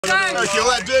Feel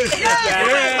that, dude?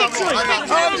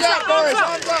 Arms up, Boris,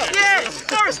 arms up. Yeah,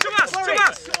 Boris, to us, to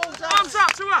us. Arms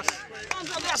up, to us.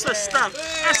 That's a stunt.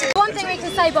 One thing we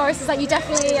can say, Boris, is that you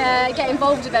definitely get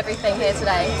involved with everything here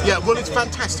today. Yeah, well, it's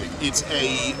fantastic. It's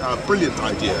a brilliant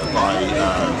idea by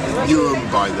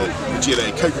Newham, by the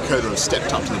GLA. Coca-Cola have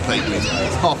stepped up to the plate with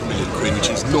 £500,000, which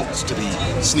is not to be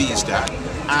sneezed at.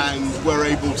 And we're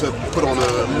able to put on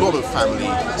a lot of family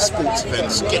sports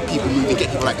events, get people moving,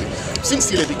 get people active. Since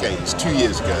the Olympic Games 2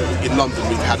 years ago in London,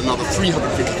 we've had another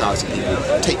 350,000 people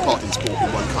take part in sport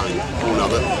in one kind or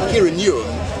another. Here in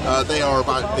Newham,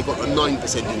 they've got a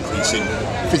 9% increase in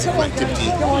physical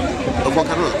activity of one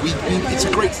kind or another. It's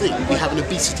a great thing. We have an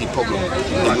obesity problem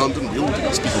in London. We all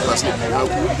do, speaking personally.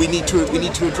 We need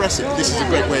to address it. This is a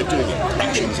great way of doing it.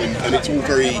 Actions, and it's all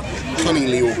very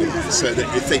cunningly organised, so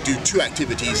that if they do 2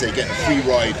 activities, they get a free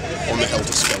ride on the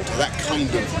Helter Skelter. That kind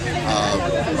of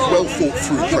well thought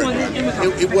through programme.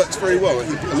 It works very well. I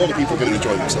think a lot of people are going to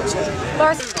enjoy themselves.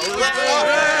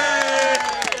 Boris.